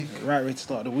right way to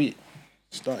start the week.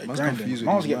 Started Man's grinding. confused with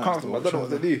Man's these get mics, comfortable. I though. don't know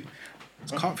what to do.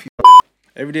 It's comfy.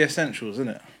 Everyday essentials,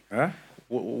 innit? Huh?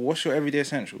 What's your everyday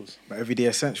essentials? But everyday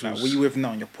essentials. Like, what you with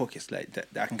now in your pockets, like that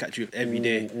I can catch you with every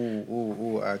day.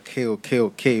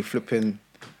 Okay. Flipping.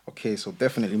 Okay, so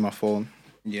definitely my phone.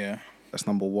 Yeah. That's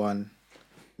number one.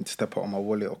 Need to step out on my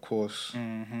wallet, of course.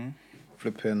 Mm-hmm.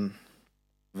 Flipping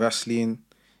Vaseline.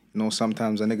 You know,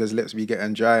 sometimes a nigga's lips be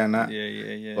getting dry and that.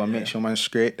 Yeah. But make sure man's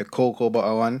straight. The cocoa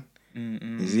butter one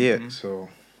is it. So,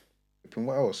 flipping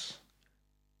what else?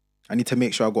 I need to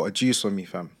make sure I got a juice on me,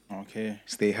 fam. Okay.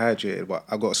 Stay hydrated. But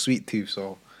I got a sweet tooth,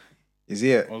 so is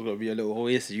it. I was gonna be a little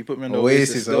Oasis. You put me on the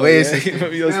Oasis. Yeah? You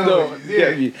put me on still.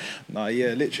 Get me? Nah,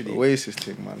 yeah, literally. Oasis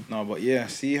thing, man. No, but yeah,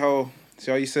 see how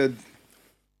you said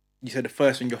the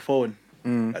first thing, your phone.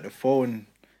 Like the phone.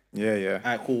 Yeah.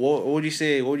 Alright, cool. What would you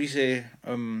say?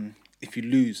 If you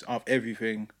lose out of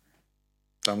everything,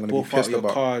 I'm gonna both be pissed out your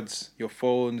about cards, your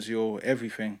phones, your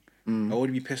everything. What would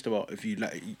you be pissed about if you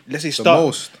like? Let's say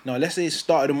let's say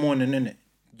start of the morning, innit?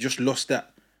 You just lost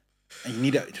that, and you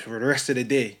need that for the rest of the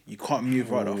day. You can't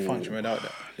move out of function without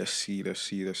that. Let's see.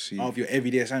 Out of your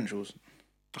everyday essentials.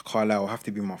 I can't lie. It'll have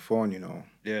to be my phone, you know.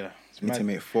 Yeah. Need to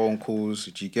make phone calls.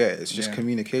 Do you get it? It's just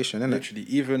communication, innit?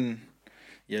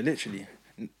 Literally.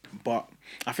 But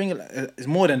I think it's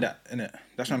more than that, innit?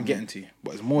 That's what I'm getting to.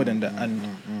 But it's more than that. And,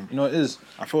 you know, it is.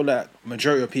 I feel like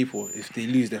majority of people, if they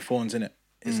lose their phones, innit,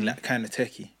 it's like kind of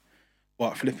techie.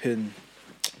 But flipping...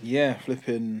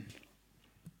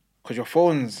 Because your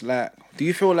phones, like... Do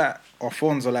you feel like our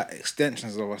phones are like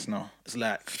extensions of us now? It's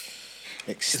like...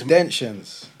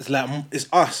 Extensions? It's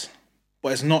us.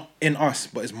 But it's not in us.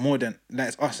 But it's more than... Like,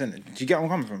 it's us, innit? Do you get where I'm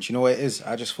coming from? Do you know what it is?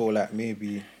 I just feel like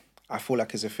I feel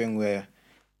like it's a thing where...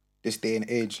 This day and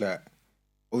age, like,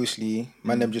 obviously,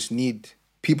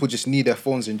 people just need their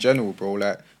phones in general, bro,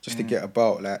 like, just to get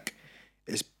about, like,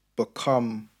 it's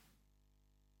become,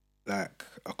 like,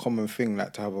 a common thing,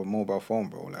 like, to have a mobile phone,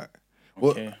 bro, like,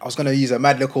 I was going to use a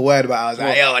mad little word, but I was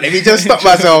like, yo, let me just stop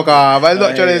myself, I'm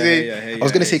not trying to say, I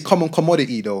was going to say common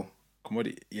commodity, though.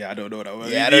 Commodity? Yeah, I don't know that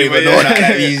word. Yeah, I don't even know what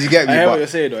that means, you get me? I hear what you're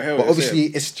saying, though. But obviously,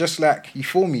 it's just like, you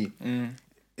feel me?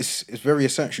 It's very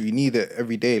essential, you need it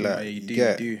every day, like, you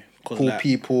do. Call like,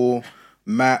 people,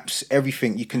 maps,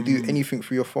 everything. You can do anything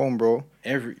through your phone, bro.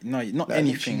 Not like,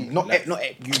 anything. You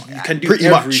can do pretty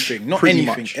everything. Much, not pretty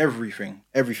anything. Much. Everything.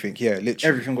 Everything, yeah, literally.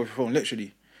 Everything with your phone,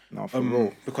 literally. No, for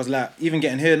real. Because like even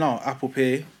getting here now, Apple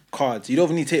Pay, cards. You don't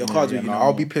even need to take your cards with you.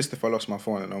 I'll be pissed if I lost my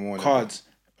phone in the morning. Cards,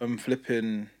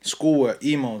 flipping schoolwork,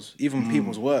 emails, even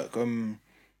people's work.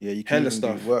 Yeah, you can even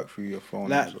do work through your phone.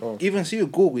 Like, even see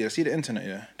with Google, see the internet,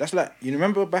 yeah. That's like, you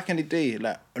remember back in the day,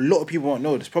 like, a lot of people won't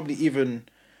know. There's probably even,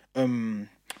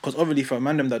 because obviously for a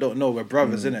man them that don't know, we're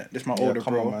brothers, innit? This my older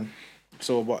bro. On, man.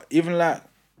 So, but even like,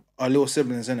 our little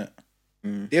siblings, innit?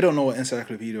 They don't know what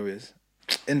encyclopedia is.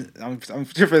 I'm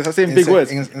tripping, it's the same big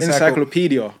words.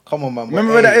 Encyclopedia. Come on, man.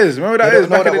 Remember what that is? Remember what that is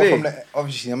back in the day?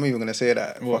 Obviously, I'm not even going to say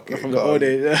that. What, from the old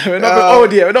days? We're not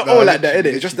old yet. We're not old like that,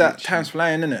 innit? It's just that time's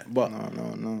flying, innit? But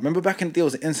no. Remember back in the day, it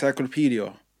was an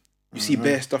encyclopedia. You see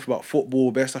bare stuff about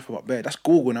football, bare stuff about bare. That's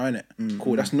Google now, innit?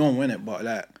 Cool, that's normal, innit? But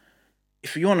like,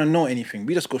 if you want to know anything,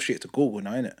 we just go straight to Google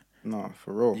now, innit? No,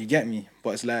 for real. You get me?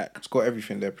 But it's like... It's got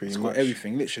everything there pretty much. It's got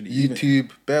everything, literally.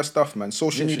 YouTube, bare stuff, man.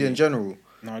 Social media in general.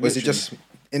 No, or is it just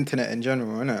internet in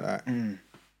general, innit? Like,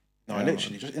 no,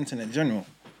 literally, just internet in general.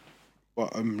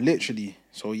 But literally,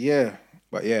 so yeah.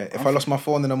 But yeah, if I lost my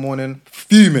phone in the morning,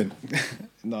 fuming.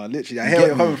 No, literally, I hear where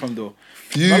you're coming from though.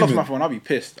 If I lost my phone, I'll be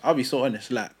pissed. I'll be so honest.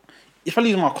 Like, if I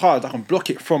lose my cards, I can block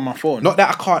it from my phone. Not that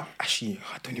I can't. Actually,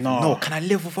 I don't even know. Can I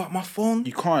live without my phone?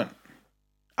 You can't.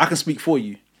 I can speak for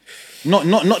you. Not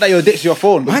that you're addicted to your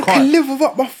phone, but I can live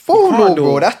without my phone, though,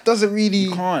 bro. That doesn't really...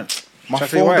 You can't. My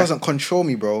phone doesn't control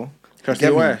me, bro. Shall I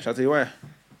tell you why?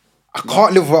 I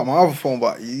can't live without my other phone,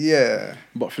 but yeah.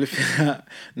 But flipping...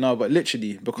 No, but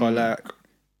literally, because like...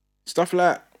 Stuff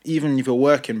like, even if you're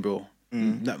working, bro,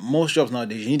 like most jobs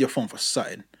nowadays, you need your phone for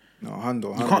something. No,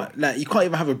 handle. You can't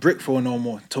even have a brick phone no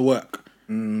more to work.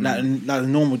 Like a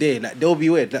normal day. Like, they'll be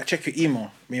weird. Like, check your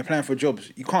email when you're applying for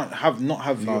jobs. You can't not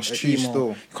have your email. Still.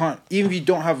 You can't, even if you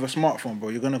don't have a smartphone, bro,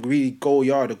 you're gonna really go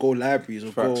yard or go libraries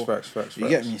or Facts. You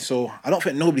get me? So I don't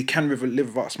think nobody can live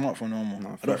without a smartphone no more.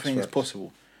 No, I don't think it's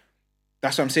possible.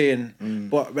 That's what I'm saying.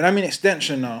 But when I mean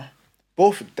extension now,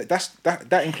 both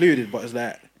that included, but it's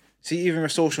like, see, even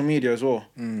with social media as well,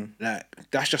 like,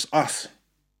 that's just us.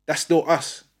 That's still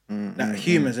us. Like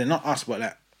humans, and not us, but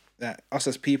like us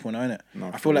as people, now, innit?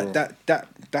 No, I feel like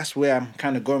that's where I'm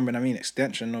kind of going when I mean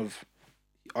extension of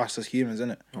us as humans,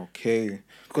 innit? Okay.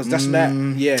 Because that's that,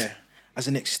 yeah. As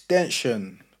an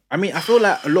extension. I mean, I feel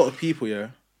like a lot of people, yeah,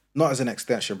 Not as an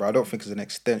extension, bro. I don't think it's an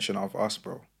extension of us,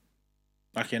 bro.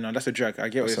 Okay, no, that's a drag. I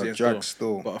get what you're saying. Drag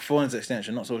still. But a phone's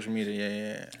extension, not social media.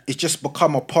 Yeah. It's just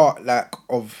become a part, like,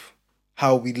 of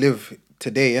how we live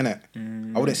today, innit?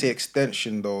 I wouldn't say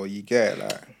extension, though. You get it,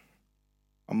 like...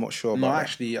 I'm not sure about that.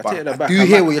 Actually, I take that back. Do you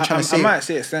hear what you're trying to say? I might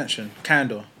say extension,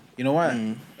 kinda. You know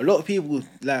why? A lot of people,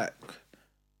 like...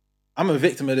 I'm a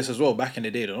victim of this as well back in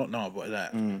the day, though. Not now, but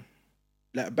like...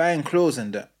 Like, buying clothes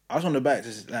and that. I was on the back,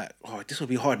 just like, oh, this will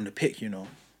be hard in the pick, you know?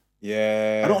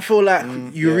 Yeah. I don't feel like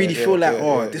you really feel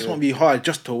like, this won't be hard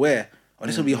just to wear. Or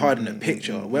this will be hard in the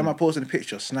picture. Where am I posting the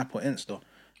picture? Snap or Insta?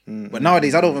 But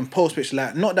nowadays, I don't even post pictures.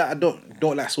 Like, not that I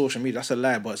don't like social media. That's a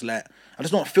lie. But it's like, I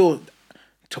just don't feel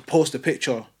to post a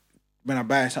picture when I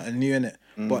buy something new, innit?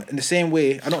 But in the same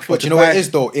way, I don't feel. But you know what it is,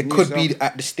 though? It could be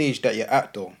at the stage that you're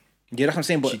at, though. Yeah, that's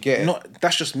what I'm saying. But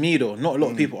that's just me, though. Not a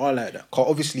lot of people are like that. Because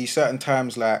obviously, certain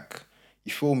times, like,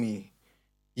 you feel me?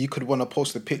 You could want to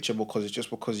post a picture because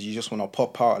you just want to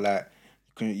pop out, like,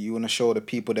 you want to show the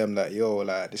people them like, yo,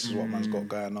 like, this is what man's got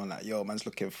going on, like, yo, man's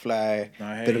looking fly.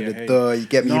 You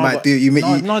get me?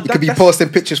 You could be posting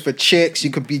pictures for chicks.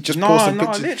 You could be just posting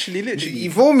pictures. Literally.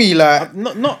 You feel me? Like,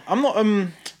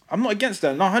 I'm not against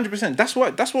that. No, 100%.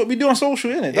 That's what we do on social,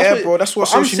 innit? That's what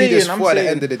social media is for. At the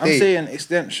end of the day, I'm saying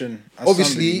extension.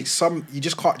 Obviously, you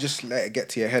just can't just let it get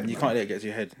to your head. You can't let it get to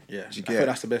your head. Yeah, I think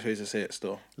that's the best way to say it.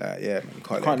 Still, like, yeah, man, you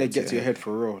can't let it get to your head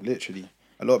for real. Literally,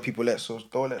 a lot of people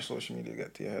don't let social media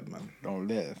get to your head, man. Don't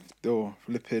let it. Still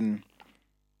flipping.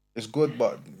 It's good,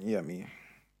 but yeah,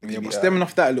 but stemming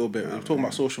off that a little bit, we're talking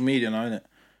about social media now, innit?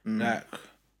 Like.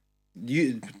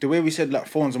 The way we said, like,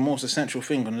 phones are the most essential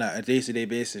thing on, like, a day-to-day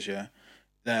basis, yeah,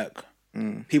 like,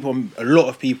 a lot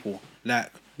of people, like,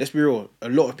 let's be real, a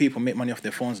lot of people make money off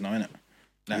their phones now, innit?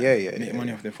 Like, make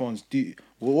money off their phones.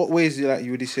 What ways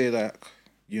you would you say, like,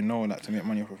 like, to make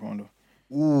money off your phone,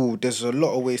 though? Ooh, there's a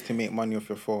lot of ways to make money off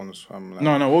your phones. Like,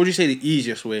 no, what would you say the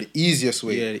easiest way? The easiest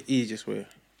way? Yeah, the easiest way.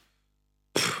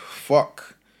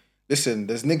 Fuck. Listen,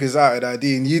 there's niggas out there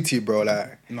doing YouTube, bro,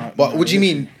 like, but what do you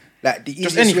mean? Like, the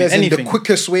easiest way, anything. The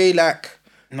quickest way, like...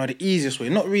 No, the easiest way.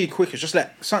 Not really quick. It's just,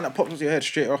 like, something that pops into your head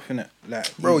straight off, innit?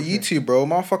 Like, bro, YouTube, bro.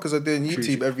 Motherfuckers are doing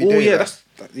YouTube every day. Oh,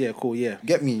 yeah, like, cool, yeah.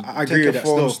 Get me? I agree with that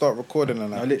phone, still. Start recording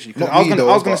and that. No, literally. I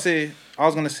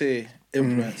was gonna say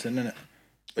influencing, innit?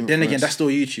 But then again, that's still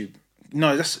YouTube.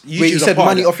 No, that's YouTube. Wait, you said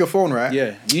money off your phone, right?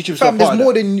 Yeah, YouTube's there's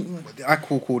more than...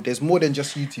 Cool. There's more than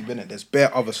just YouTube, innit? There's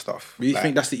bare other stuff. But you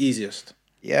think that's the easiest?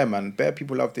 Yeah, man. Bare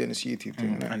people love doing this YouTube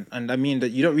thing, and I mean that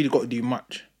you don't really got to do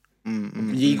much.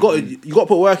 You got to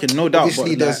put work in, no doubt.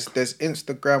 Obviously, there's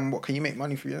Instagram. What can you make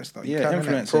money through Insta?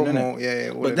 Influencing, promo,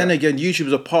 yeah. But then again,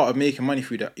 YouTube's a part of making money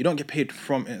through that. You don't get paid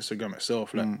from Instagram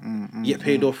itself. Like, you get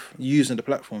paid off using the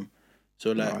platform.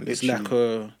 So like, it's like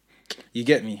you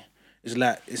get me. It's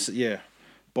like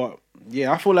But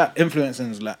yeah, I feel like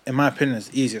influencing is, like, in my opinion, is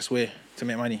the easiest way to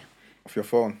make money. Off your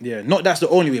phone. Yeah, not that's the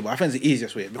only way, but I think it's the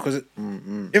easiest way because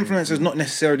influence is not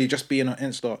necessarily just being on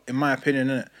Insta, in my opinion,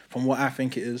 innit? From what I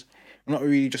think it is. Not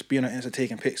really just being on Insta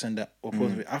taking pics and that or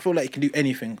posting. I feel like you can do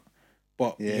anything,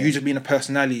 but you just being a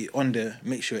personality on there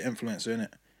makes you an influencer, innit?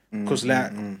 Because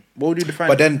what would you define?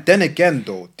 But then again,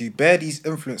 though, do these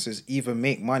influencers even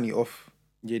make money off?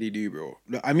 Yeah, they do, bro.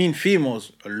 Look, I mean,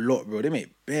 females a lot, bro. They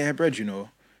make bare bread, you know.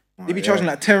 They be charging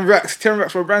like 10 racks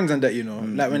for brands and that, you know.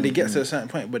 Like when they get to a certain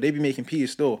point, but they be making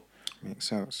peas still. Makes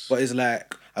sense. But it's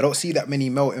like, I don't see that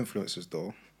many male influencers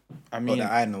though. I mean, not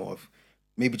that I know of.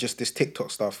 Maybe just this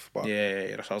TikTok stuff. But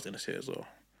yeah, that's what I was gonna say as well.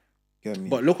 Get me?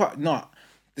 But look what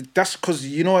that's because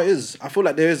you know what it is. I feel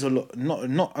like there is a lot,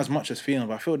 not as much as female,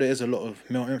 but I feel there is a lot of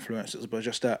male influencers, but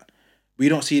just that we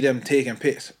don't see them taking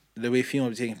pics the way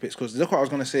females be taking pics. Because look what I was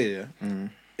gonna say, yeah.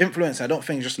 Influencer, I don't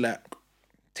think just like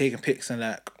taking pics and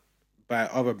like by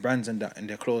other brands and that and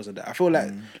their clothes and that. I feel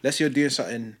like let's say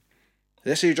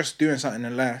you're just doing something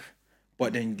in life,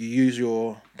 but then you use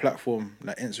your platform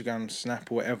like Instagram,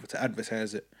 Snap, or whatever to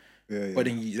advertise it. Yeah. But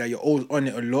then you're always on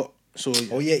it a lot. So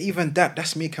even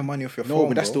that's making money off your phone. No,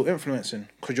 but that's still influencing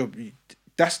because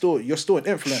you're still an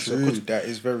influencer. True, that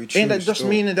is very true. Ain't that just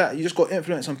meaning that you just got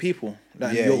influence on people,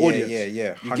 like your audience?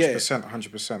 Yeah,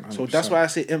 100%. So that's why I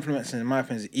say influencing, in my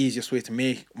opinion, is the easiest way to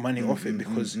make money off it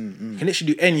because you can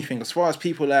literally do anything. As far as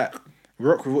people like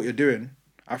rock with what you're doing,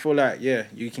 I feel like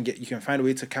you can find a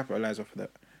way to capitalize off of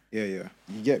that. Yeah.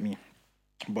 You get me?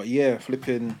 But yeah,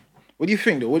 flipping. What do you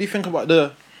think though? What do you think about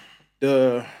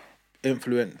the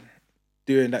influence?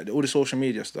 Doing like all the social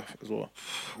media stuff as well.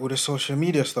 All the social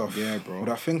media stuff? Yeah, bro. What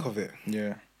I think of it?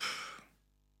 Yeah.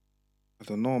 I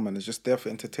don't know, man. It's just there for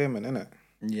entertainment, innit?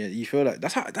 Yeah, you feel like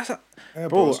that's how yeah,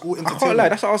 bro, it's all I can't lie,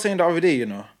 that's what I was saying the other day, you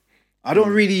know. I don't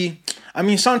really. I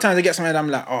mean, sometimes I get something that I'm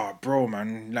like, oh, bro,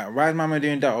 man, like, why is my man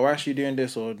doing that, or why is she doing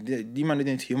this, or these man are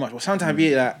doing too much. But sometimes I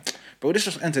be like, bro, this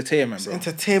is just entertainment, bro. It's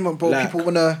entertainment, bro. Like, people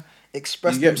wanna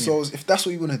express themselves. If that's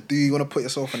what you wanna do, you wanna put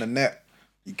yourself on the net.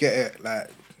 You get it, like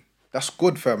that's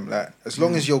good, fam. Like as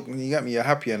long as you get me, you're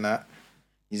happy and that.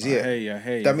 You see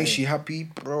it. That makes you happy,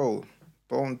 bro.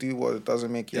 Don't do what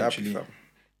doesn't make you happy, fam.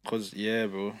 Cause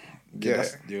bro.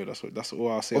 That's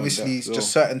all I'll say. Obviously, it's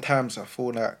just certain times I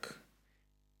feel like,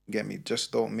 get me,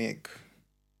 just don't make.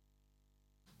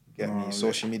 Get me,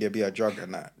 social media be a drug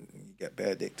and that. You get bad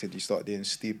addicted. You start doing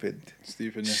stupidness.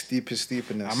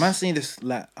 I'm not saying this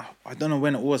like I don't know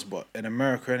when it was, but in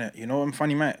America, innit? You know,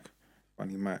 Funny Mac.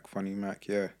 Funny Mac,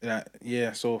 yeah. Like,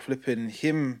 yeah. So flipping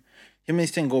him and his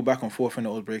thing go back and forth, and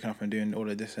it was breaking up and doing all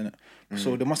of this, innit?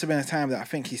 So there must have been a time that I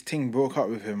think his thing broke up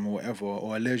with him or whatever,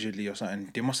 or allegedly or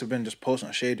something. They must have been just posting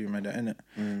a shade room and that, innit?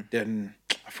 Then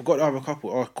I forgot the other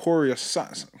couple, or Corey or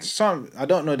some I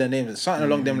don't know their names. Something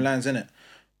along them lines, innit?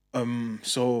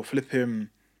 So flipping,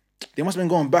 they must have been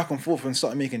going back and forth and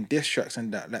started making diss tracks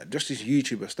and that, like just this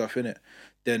YouTuber stuff, innit?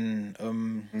 Then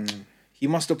he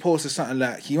must have posted something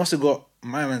like he must have got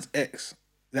my man's ex.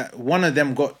 Like one of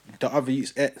them got the other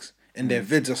youth's ex in their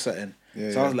vids or something.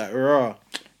 I was like, raw,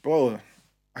 bro.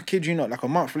 I kid you not. Like a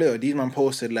month later, these man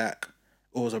posted like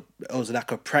it was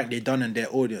like a prank they done in their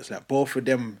audience. Like both of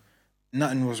them,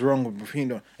 nothing was wrong with between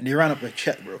them, and they ran up a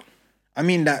check, bro. I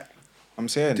mean that. I'm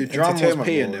saying the drama was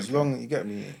paying them. As long you get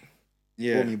me.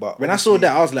 Yeah. Me, but when I saw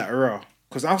that, I was like, raw.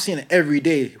 Because I was seeing it every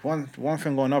day. One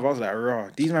thing or another, I was like, raw.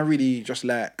 These men really just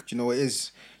like. Do you know what it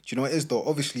is? Though?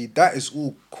 Obviously, that is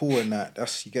all cool and that.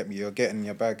 That's, you get me, you're getting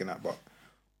your bag and that. But,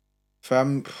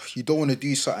 fam, you don't want to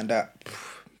do something that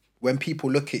when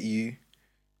people look at you,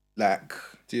 like,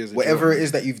 whatever it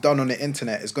is that you've done on the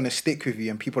internet is going to stick with you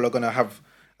and people are going to have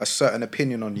a certain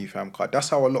opinion on you, fam. Cause that's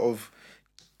how a lot of,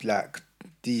 like,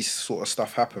 these sort of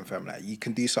stuff happen, fam. Like, you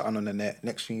can do something on the net.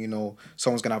 Next thing you know,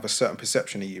 someone's gonna have a certain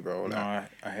perception of you, bro. Like, no,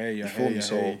 I hear you. You feel me?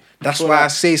 So that's why I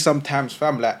say sometimes,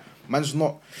 fam. Like, man's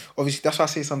not obviously. That's why I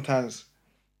say sometimes.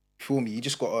 You feel me? You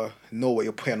just gotta know what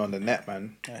you're putting on the net,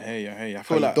 man. I hear you. I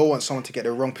feel like you don't want someone to get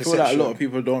the wrong perception. I feel like a lot of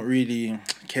people don't really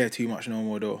care too much no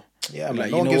more, though. Yeah, man.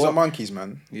 Like, no one gives a monkeys,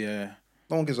 man. Yeah.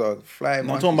 No one gives a flying.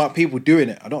 I'm talking about people doing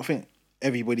it. I don't think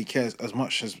everybody cares as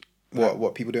much as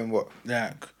what people doing. What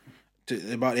like.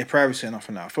 About their privacy and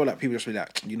nothing. I feel like people just be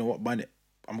like, you know what, man,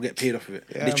 I'm gonna get paid off of it.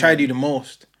 Yeah, they try to do the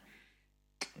most.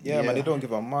 Yeah, man, they don't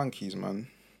give a monkeys, man.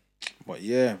 But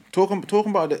yeah, talking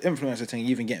about the influencer thing,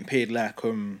 even getting paid like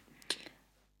we're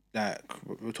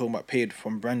talking about paid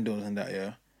from brand deals and that,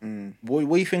 yeah. What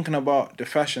are you thinking about the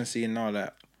fashion scene now,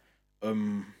 like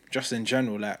just in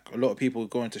general, like a lot of people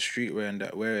going to streetwear and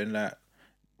that, wearing like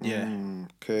wearing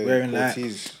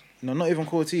Cortez. like. No, not even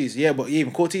Cortez. Yeah, but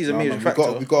even Cortez is a major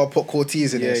factor. We got to put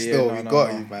Cortez in there still. We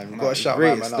got you, man. We got to shout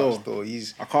my man out still.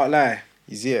 I can't lie.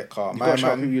 He's it, car. You got to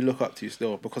shout who you look up to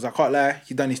still. Because I can't lie,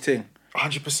 he done his thing.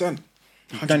 100%.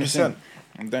 I'm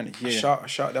done it, yeah.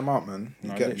 Shout them out, man.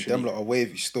 You get me? Them lot are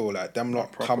wavy still. Like, them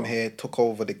lot come here, took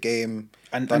over the game.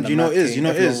 And you know it is. You know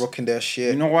it is. Rocking their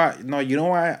shit. You know why? No, you know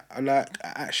why I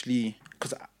actually...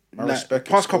 Because like, the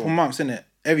past couple months, innit?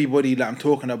 Everybody like I'm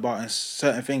talking about and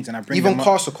certain things, and I bring even them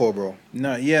Castlecore, bro.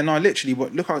 No, literally.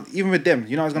 But look how even with them,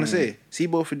 you know what I was gonna say. See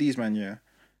both of these, man. Yeah,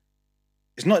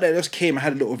 it's not that it just came and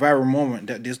had a little viral moment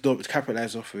that this dope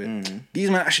capitalized off of it. These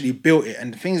men actually built it,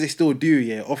 and the things they still do,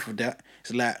 yeah, off of that.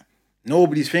 It's like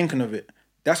nobody's thinking of it.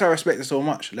 That's why I respect it so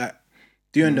much. Like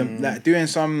doing them, like doing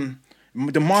some.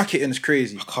 The marketing is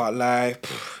crazy. I can't lie.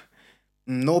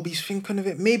 Nobody's thinking of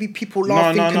it. Maybe people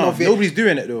are thinking of it. Nobody's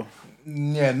doing it though.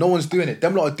 Yeah, no one's doing it.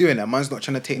 Them lot are doing it. Man's not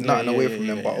trying to take nothing away from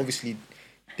them. But obviously,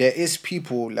 there is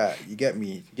people, like, you get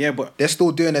me? Yeah, but... They're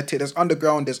still doing their thing. There's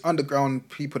underground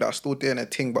people that are still doing their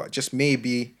thing, but just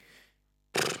maybe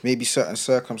certain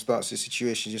circumstances,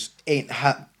 situations just ain't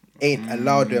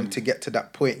allowed them to get to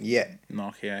that point yet. No,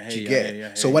 okay, I hear you.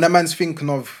 Yeah. So when a man's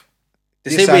thinking of... The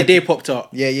same way they popped up.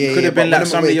 Yeah. Could have been like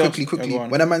somebody else. Quickly.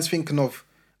 When a man's thinking of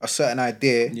a certain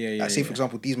idea, say for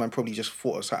example, these man probably just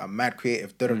thought of something mad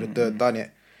creative, done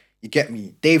it. You get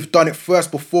me? They've done it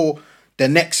first before the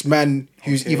next man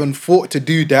who's even thought to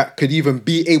do that could even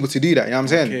be able to do that. You know what I'm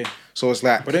saying? Okay. So it's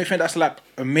like... But don't you think that's like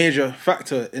a major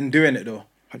factor in doing it though?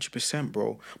 100%,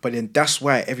 bro. But then that's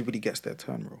why everybody gets their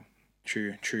turn, bro.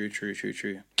 True.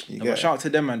 But shout out to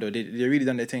them, man, though. They really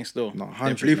done their thing still. No, 100%.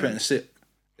 Their blueprint is sick.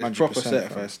 It's proper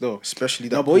certified still. Especially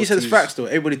that. No, but what you said is facts though.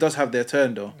 Everybody does have their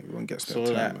turn though. Everyone gets their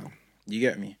turn, man. You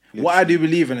get me? Literally. What I do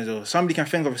believe in is though, somebody can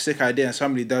think of a sick idea and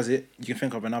somebody does it, you can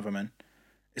think of another, man.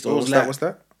 It's always like... What's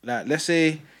that? Like, let's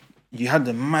say you had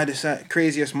the maddest,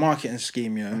 craziest marketing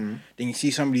scheme, yeah. Then you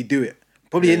see somebody do it.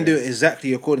 Probably didn't do it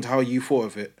exactly according to how you thought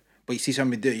of it, but you see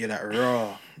somebody do it, you're like,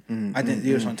 raw. I didn't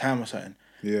do this on time or something.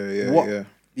 Yeah.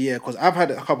 Yeah, because I've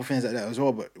had a couple things like that as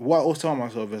well. But what I always tell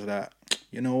myself is that,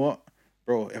 you know what,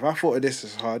 bro, if I thought of this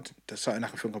is hard, there's something I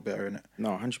can think of better in it.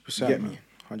 No, 100%. Get me?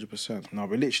 100%. No,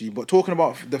 but literally. But talking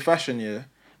about the fashion, yeah,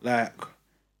 like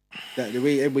that the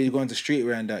way everybody's going to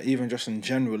streetwear and that, even just in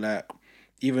general, like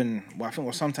even I think it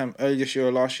was sometime early this year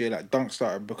or last year, like Dunk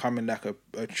started becoming like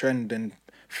a trend and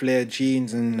flare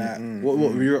jeans and what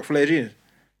were you rock flare jeans?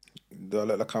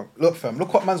 Look, fam,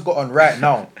 look what man's got on right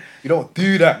now. You don't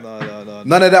do that. No.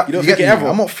 None of that. You don't think it ever?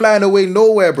 I'm not flying away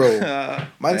nowhere, bro.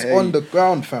 Man's on the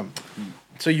ground, fam.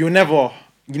 So you never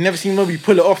seen nobody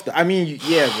pull it off. I mean,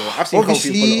 yeah, bro. I've seen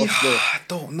obviously people pull it off.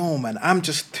 Though. I don't know, man.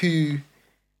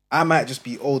 I might just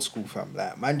be old school, fam.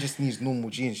 Like, man just needs normal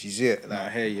jeans. You see it? Like, I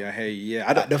hear you.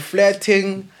 Yeah, the flare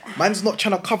thing. Man's not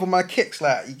trying to cover my kicks.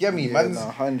 Like, you get me, man.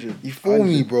 100. You feel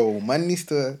me, bro? Man needs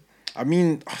to. I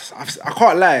mean, I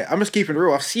can't lie. I'm just keeping it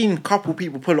real. I've seen a couple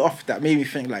people pull it off that made me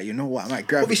think, like, you know what, I might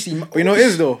grab obviously, it. But you know what it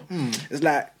is, though? It's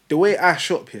like, the way I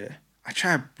shop here, I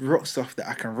try and rock stuff that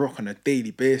I can rock on a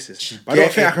daily basis. But I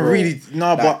don't think I can really...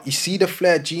 No, like, but... You see the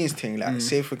flare jeans thing, like,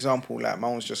 say, for example, like,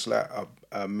 man was just, like,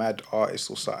 a mad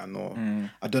artist or something, or,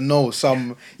 I don't know,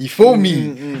 you feel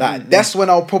me? Like, that's when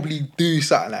I'll probably do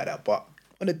something like that, but...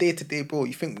 On a day-to-day, bro,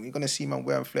 you think you're going to see man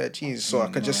wearing flare jeans so I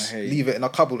could just leave it in a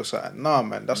cupboard or something? Nah,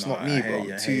 man, that's not me, bro.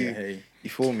 You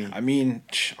feel me? I mean,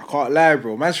 I can't lie,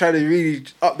 bro. Man's trying to really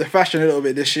up the fashion a little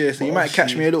bit this year, so you might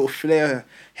catch me a little flare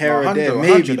here or there.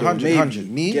 Maybe, 100.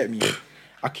 Me? Get me?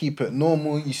 I keep it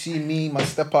normal. You see me, man,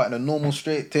 step out in a normal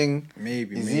straight thing.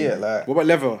 Maybe. It, like... What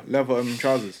about leather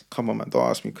trousers? Come on, man, don't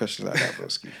ask me questions like that,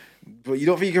 broski. But you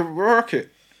don't think you can rock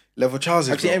it? Leather trousers,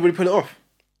 Have you seen anybody pull it off?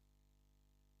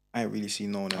 I ain't really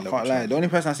seen no one. I can't lie. The only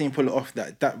person I seen pull it off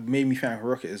that made me think I could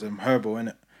rock it is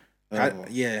Herbo,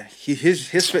 innit?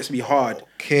 His fits be hard.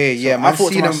 Okay, so yeah. I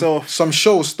thought to myself, some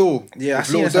shows still. Yeah, I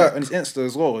seen it on his Insta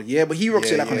as well. Yeah, but he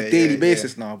rocks it like on a daily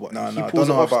basis now. But no, he I pulls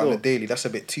don't know it off about still. on a daily. That's a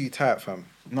bit too tight, fam.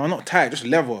 No, not tight. Just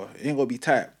leather. It ain't gonna be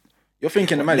tight. You're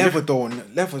thinking the man.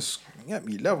 Leather's get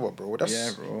me leather, bro.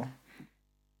 That's bro.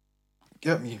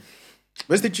 Get me.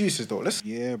 Where's the juices though?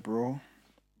 Yeah, bro.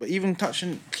 But even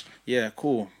touching. Yeah,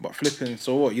 cool. But flipping,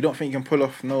 so what? You don't think you can pull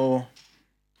off no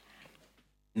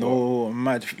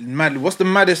mad? What's the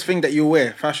maddest thing that you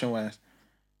wear, fashion-wise?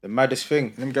 The maddest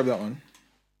thing? Let me grab that one.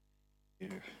 Yeah.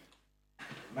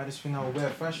 Maddest thing I would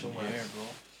wear, fashion-wise? Yeah, bro.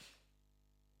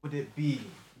 Would it be?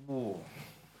 Whoa.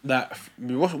 Like,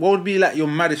 what would be like your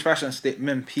maddest fashion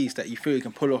statement piece that you feel you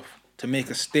can pull off to make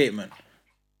a statement?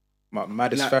 My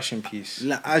maddest fashion piece.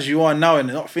 Like, as you are now,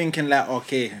 and not thinking like,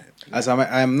 okay. As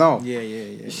I am now. Yeah.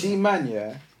 You see, man,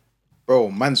 yeah, bro,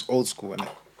 man's old school, innit?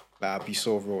 Like, I'll be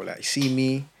so raw. Like, you see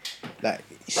me, like,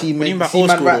 you see me,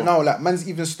 man right now. Like, man's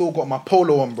even still got my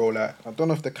polo on, bro. Like, I don't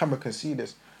know if the camera can see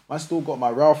this. Man still got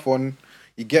my Ralph on.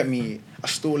 You get me? I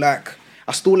still like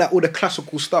all the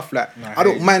classical stuff. Like, I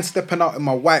don't mind stepping out in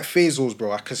my white phasals,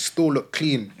 bro. I can still look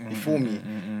clean. You feel me?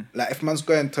 Like, if man's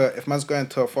going to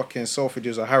fucking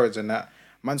Selfridges or Harrods and that,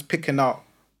 man's picking out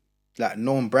like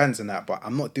known brands and that, but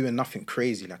I'm not doing nothing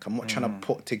crazy. Like, I'm not trying to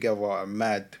put together a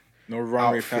mad no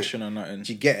runway fashion or nothing.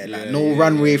 Do you get it? Like, no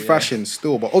runway fashion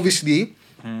still, but obviously,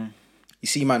 you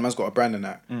see, man's got a brand and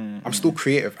that. I'm still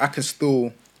creative. I can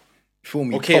still feel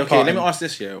me. Okay. Let me ask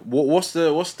this here. What's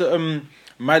the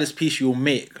maddest piece you'll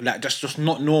make? Like, just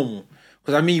not normal.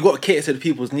 Because I mean, you got to cater to the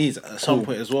people's needs at some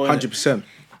point as well. 100%.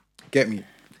 Get me?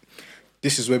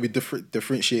 This is where we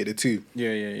differentiate the two.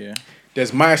 Yeah.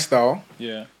 There's my style.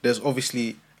 Yeah. There's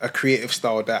obviously a creative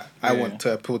style that I want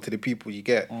to appeal to the people. You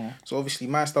get. So obviously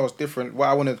my style is different. What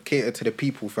I want to cater to the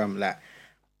people from, like,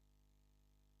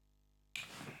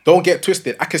 don't get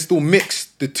twisted. I can still mix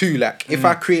the two. Like, if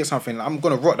I create something, I'm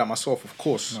gonna rock that myself, of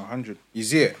course. No, 100. You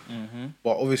see it.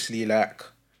 But obviously, like,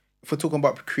 if we're talking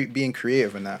about being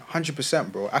creative and that,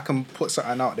 100%, bro. I can put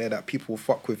something out there that people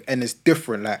fuck with, and it's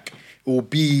different. Like, it will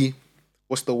be,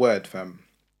 what's the word, fam?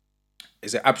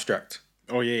 Is it abstract?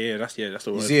 Oh yeah, that's the word.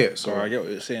 You see it? So I get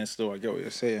what you're saying. Still, I get what you're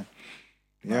saying.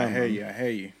 Yeah, I hear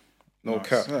you. No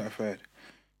cap. Certified.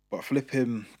 But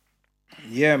flipping,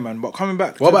 yeah, man. But coming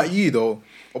back. What about you though?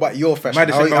 What about your fashion?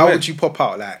 How would you pop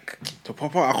out? Like, to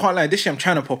pop out, I can't lie. This year I'm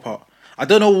trying to pop out. I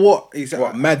don't know what exactly.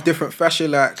 What mad different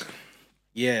fashion? Like,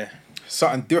 yeah,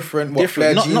 something different. What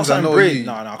flare jeans? Not something brave.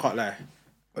 No, I can't lie.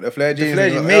 But the flare jeans,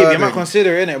 maybe I might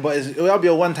consider it, but it'll be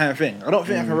a one-time thing. I don't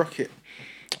think I can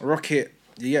rock it.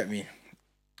 You get me?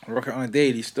 I rock it on a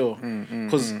daily still.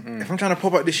 Because if I'm trying to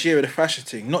pop up this year with a fashion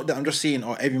thing, not that I'm just seeing,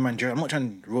 every man dress. I'm not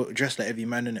trying to dress like every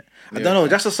man in it. I don't know.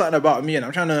 That's just something about me, and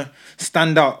I'm trying to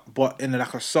stand out, but in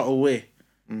like a subtle way.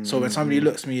 So when somebody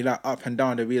looks me like up and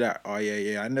down, they'll be like, "Oh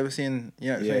yeah, I never seen."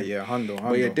 Hundo.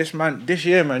 But yeah, this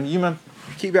year, man, you man,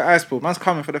 keep your eyes peeled. Man's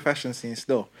coming for the fashion scene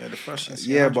still. Yeah, the fashion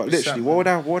scene. Yeah, but literally, what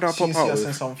would I pop out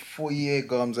with? Some 4-year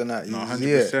gums and that. No,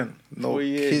 100%. No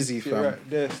kizzy, fam. Right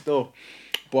there still.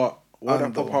 But what would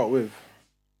I pop out with?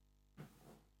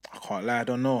 I can't lie, I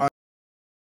don't know.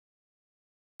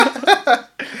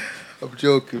 I'm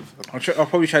joking. I'll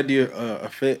probably try to do a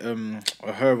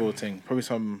herbal thing. Probably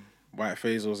some white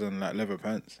phasals and like leather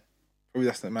pants. Probably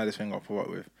that's the maddest thing I'll pop up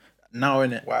with. Now,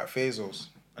 innit? White phasals.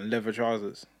 And leather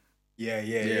trousers.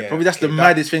 Yeah. Probably that's the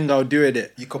maddest thing I'll do with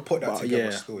it. You could put that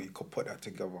together still. You could put that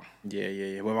together.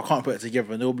 Yeah. Well, I can't put it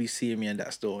together. Nobody's seeing me in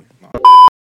that store. No.